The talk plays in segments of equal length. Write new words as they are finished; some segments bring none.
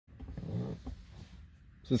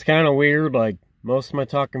So it's kind of weird, like most of my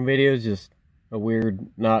talking videos, just a weird,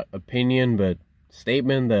 not opinion, but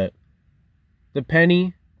statement that the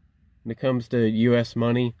penny, when it comes to US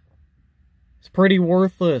money, is pretty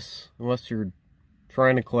worthless unless you're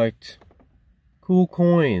trying to collect cool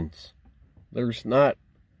coins. There's not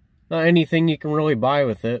anything you can really buy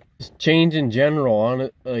with it. Just change in general on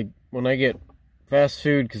it. Like when I get fast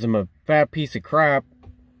food because I'm a fat piece of crap,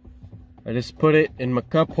 I just put it in my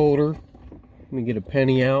cup holder. Let me get a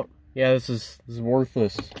penny out. Yeah, this is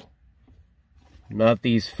worthless. Not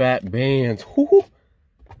these fat bands.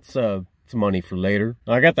 It's money for later.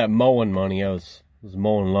 I got that mowing money. I was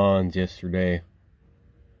mowing lawns yesterday.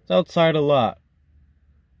 It's outside a lot.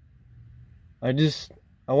 I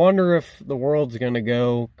wonder if the world's gonna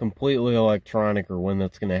go completely electronic or when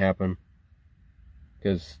that's gonna happen.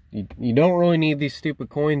 Because you don't really need these stupid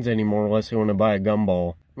coins anymore unless you want to buy a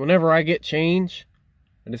gumball. Whenever I get change,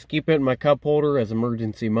 I just keep it in my cup holder as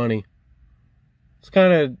emergency money. It's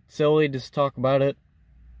kind of silly to just talk about it.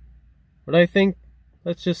 But I think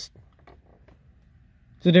that's just...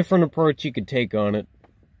 it's a different approach you could take on it.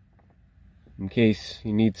 In case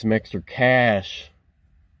you need some extra cash.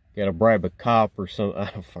 You gotta bribe a cop or something.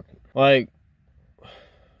 I don't fucking... like...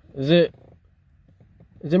 Is it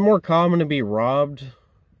more common to be robbed,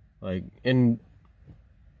 like, in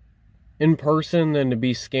person than to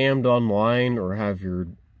be scammed online or have your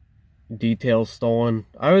details stolen?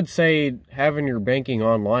 I would say having your banking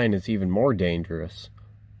online is even more dangerous.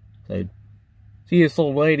 I see this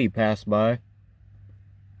old lady pass by.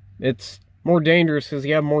 It's more dangerous because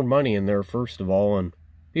you have more money in there, first of all, and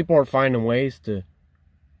people are finding ways to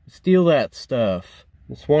steal that stuff.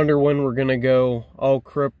 Just wonder when we're gonna go all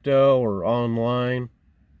crypto or online.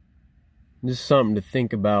 Just something to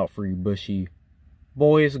think about for you bushy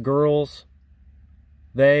boys, girls,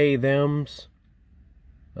 they, thems,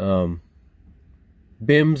 bims,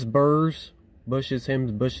 burrs, bushes,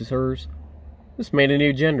 hims, bushes, hers. Just made a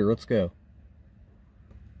new gender. Let's go.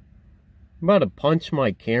 I'm about to punch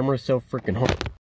my camera so freaking hard.